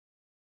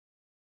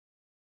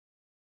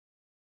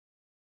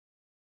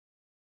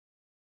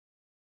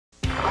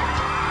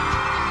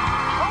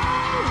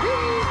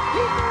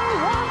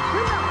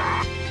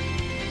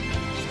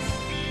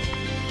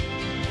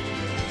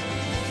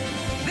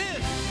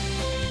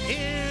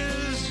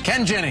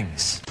Ken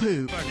Jennings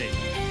POOPARDY.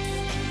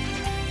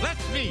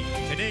 Let's meet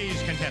today's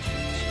contestants.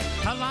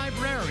 A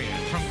librarian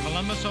from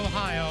Columbus,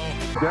 Ohio.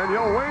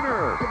 Danielle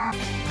Weiner.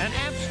 An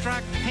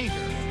abstract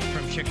painter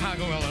from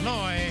Chicago,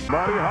 Illinois.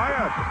 Marty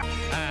Hyatt.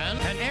 And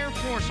an Air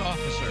Force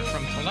officer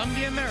from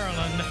Columbia,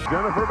 Maryland.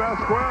 Jennifer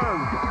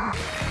Vasquez.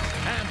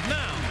 And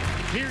now,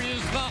 here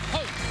is the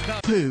host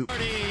of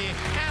POOPARDY,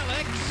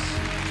 Alex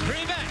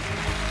Trebek.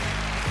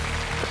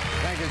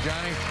 Thank you,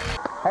 Johnny.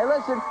 Hey,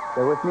 listen,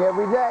 they're with me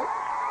every day.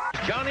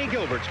 Johnny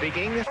Gilbert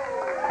speaking.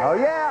 Oh,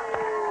 yeah.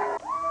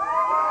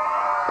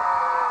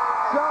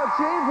 So,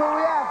 Chief, who are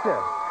we after?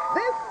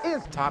 This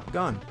is Top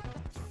Gun.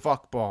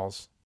 Fuck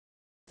balls.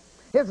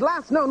 his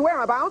last known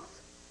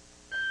whereabouts.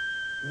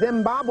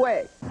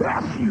 Zimbabwe.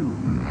 That's you.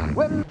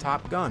 When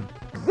Top Gun.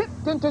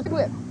 zipped into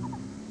cliff,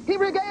 he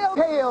regaled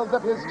tales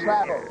of his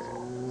travels.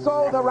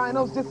 So the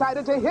Rhinos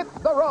decided to hit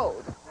the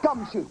road.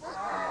 Gumshoots.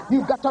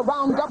 You've got to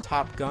round up.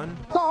 Top Gun.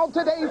 Solve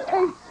today's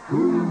case.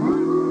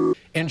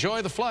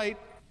 Enjoy the flight,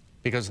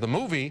 because the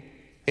movie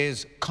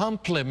is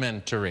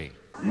complimentary.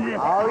 Oh,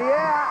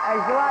 yeah.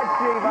 Thanks a lot,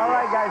 Chief. All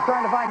right, guys,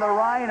 trying to find the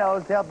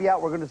Rhinos to help you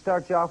out. We're going to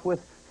start you off with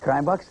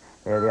crime bucks.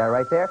 There they are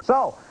right there.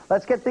 So,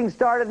 let's get things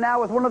started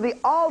now with one of the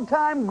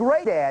all-time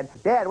great Dad.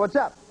 Dad, what's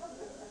up?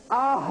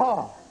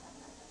 Oh.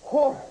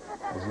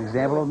 This is an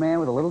example of a man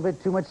with a little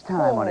bit too much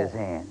time on his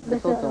hands.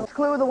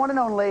 Clue, the one and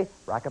only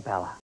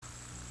Rockapella.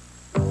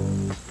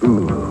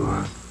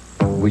 Ooh,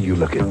 will you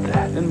look at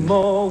that? In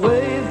more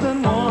ways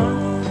than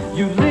one,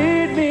 you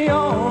lead me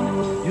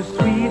on. You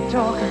sweet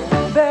talker,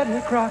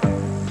 Betty Crocker.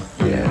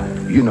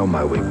 Yeah, you know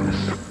my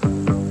weakness.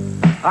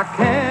 I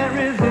can't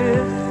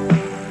resist.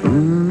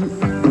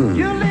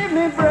 You leave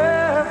me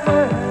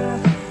breathless.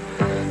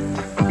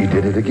 You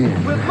did it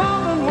again. With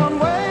more than one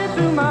way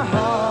to my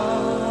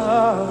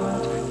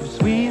heart. You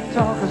sweet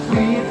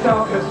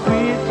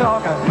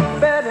talker,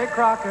 Betty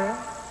Crocker.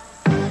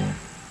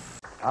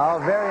 Oh,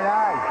 very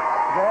nice.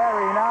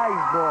 Very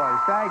nice, boys.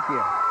 Thank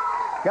you.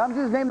 Comes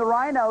his name, the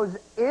Rhinos.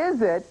 Is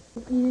it?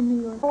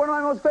 New York. One of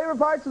my most favorite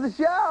parts of the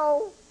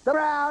show. The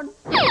round.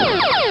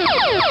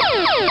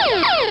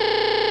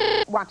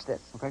 Watch this.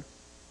 Okay.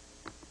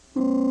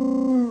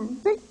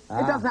 See? It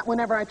does that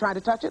whenever I try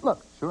to touch it.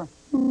 Look. Sure.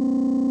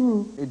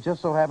 It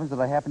just so happens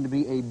that I happen to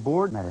be a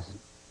board medicine.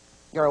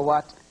 You're a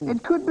what?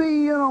 It could be,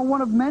 you know,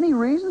 one of many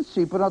reasons,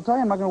 Chief, but I'll tell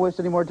you, I'm not going to waste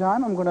any more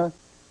time. I'm going to...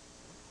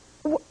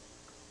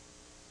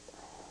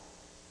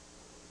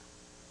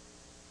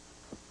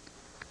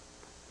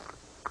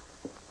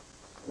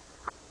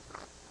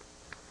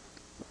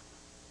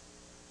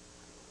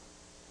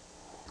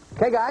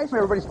 Okay, guys,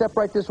 everybody step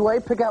right this way.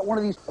 Pick out one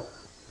of these...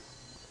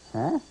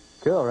 Huh?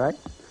 Cool, right?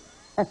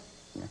 That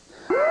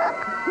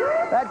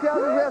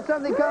tells us we have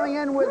something coming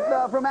in with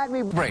from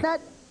Acme. Break.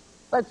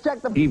 Let's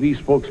check the... TV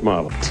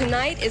spokesmodel.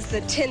 Tonight is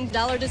the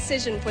 $10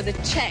 decision for the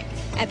check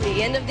at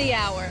the end of the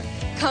hour.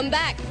 Come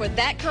back for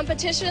that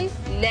competition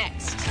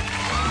next.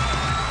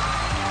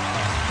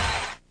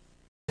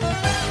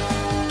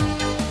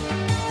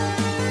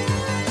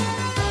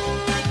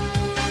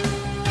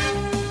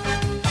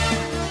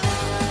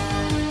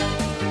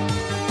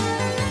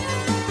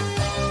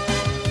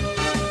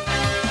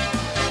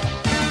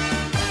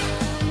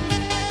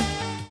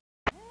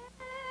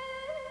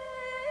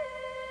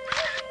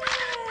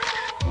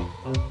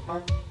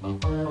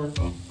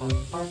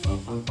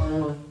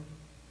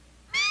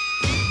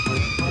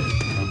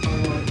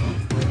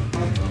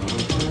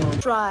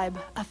 Tribe,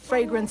 a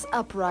fragrance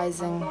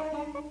uprising.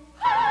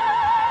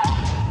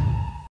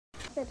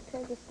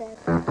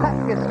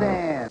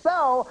 Pakistan.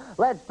 So,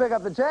 let's pick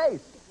up the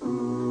chase.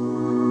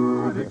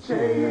 The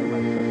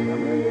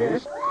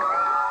chase.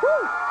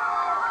 Woo!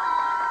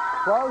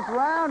 Close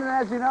round, and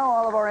as you know,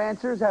 all of our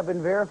answers have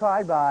been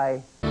verified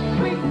by...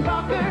 Sweet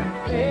talker,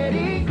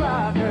 Betty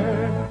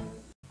Crocker.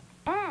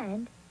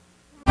 And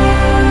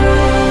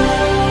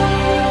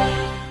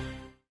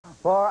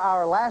For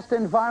our last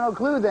and final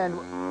clue, then...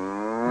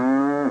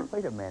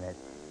 Wait a minute.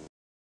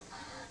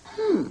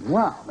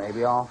 Well,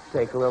 maybe I'll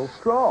take a little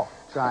stroll.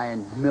 Try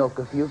and milk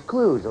a few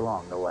clues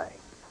along the way.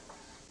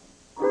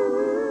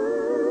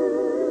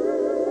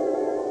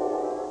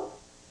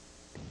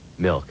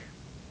 Milk.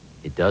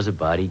 It does a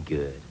body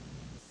good.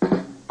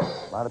 A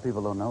lot of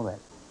people don't know that.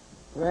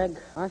 Greg,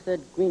 I said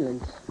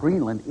Greenland.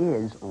 Greenland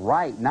is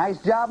right.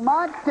 Nice job,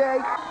 Monte.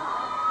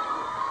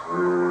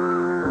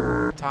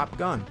 Top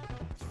Gun.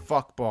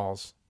 Fuck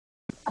balls.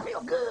 I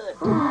feel good.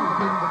 You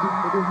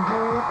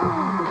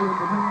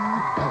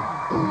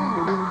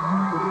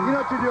know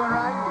what you're doing,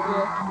 right?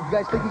 Yeah. You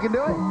guys think you can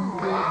do it?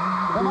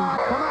 Come on,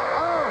 come on.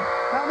 Oh,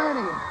 how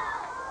many?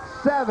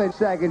 7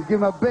 seconds. Give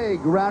him a big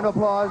round of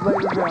applause,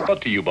 ladies and gentlemen.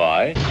 Brought to you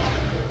by...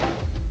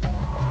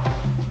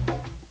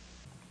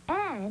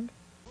 and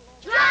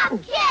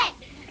Dropkick!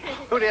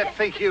 Who do you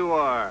think you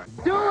are?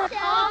 Do it!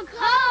 Hulk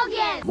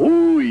Hogan.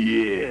 Oh,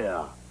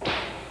 yeah.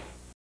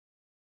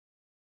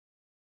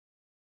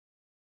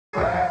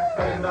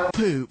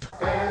 Poop.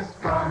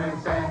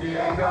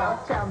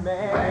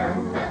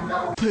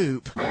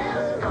 Poop.